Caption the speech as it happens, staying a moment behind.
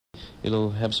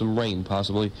It'll have some rain,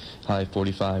 possibly. High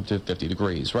 45 to 50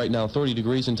 degrees. Right now, 30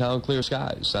 degrees in town, clear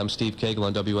skies. I'm Steve Cagle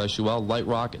on WSUL, Light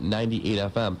Rock 98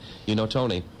 FM. You know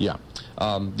Tony? Yeah.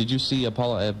 Did you see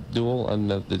Paula Abdul on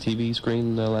the TV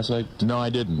screen last night? No, I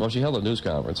didn't. Well, she held a news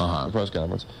conference, a press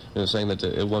conference, saying that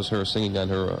it was her singing on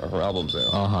her albums there.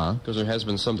 Because there has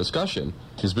been some discussion.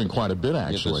 There's been quite a bit,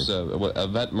 actually.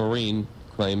 Yvette Marine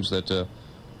claims that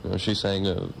she sang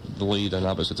the lead on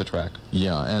Opposites Attract.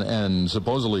 Yeah, and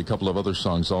supposedly a couple of other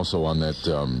songs also on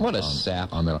that. What a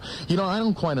sap. On that. You know, I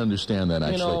don't quite understand that,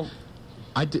 actually.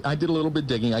 I did a little bit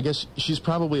digging. I guess she's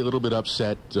probably a little bit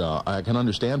upset. I can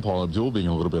understand Paula Abdul being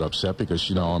a little bit upset because,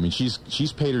 you know, I mean,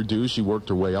 she's paid her dues. She worked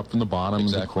her way up from the bottom,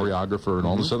 the choreographer and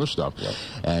all this other stuff. Yep.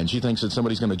 And she thinks that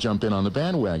somebody's going to jump in on the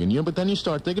bandwagon. You know, but then you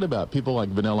start thinking about people like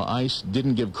Vanilla Ice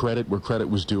didn't give credit where credit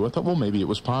was due. I thought, well, maybe it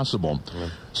was possible.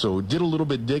 Yeah. So did a little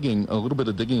bit of digging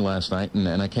last night,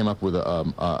 and I came up with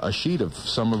a sheet of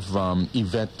some of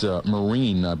Yvette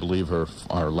Marine, I believe her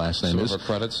last name is. Some of her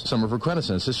credits? Some of her credits.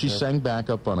 And it says she sang back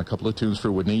up on a couple of tunes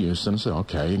for Whitney Houston. I said,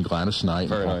 okay, and Gladys Knight.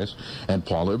 Very nice. And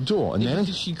Paula Abdul. And then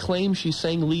did she claim she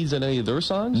sang leads on any of their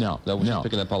songs? No. She's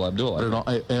picking up Paula Abdul.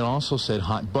 But it also said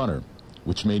Hot Butter,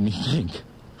 which made me think.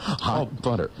 Hot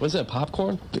Butter. Was that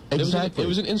popcorn? Exactly. It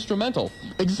was an instrumental.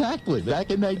 Exactly.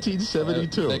 Back in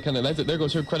 1972. There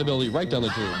goes her credibility right down the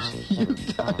tubes. You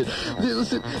got it.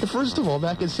 Listen, first of all,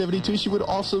 back in 72, she would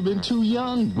also have been too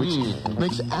young, which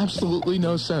makes absolutely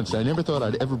no sense. I never thought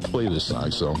I'd ever play this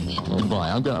song, so I'm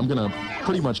gonna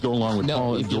pretty much go along with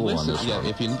Paula Abdul on this one. Yeah,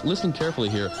 if you listen carefully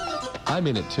here, I'm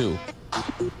in it too.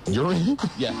 You're in it?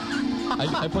 Yeah.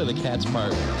 I play the cat's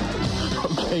part.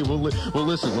 Okay, well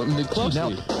listen.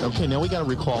 Now we got to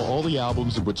recall all the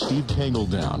albums that put Steve Cagle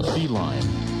down. Feline,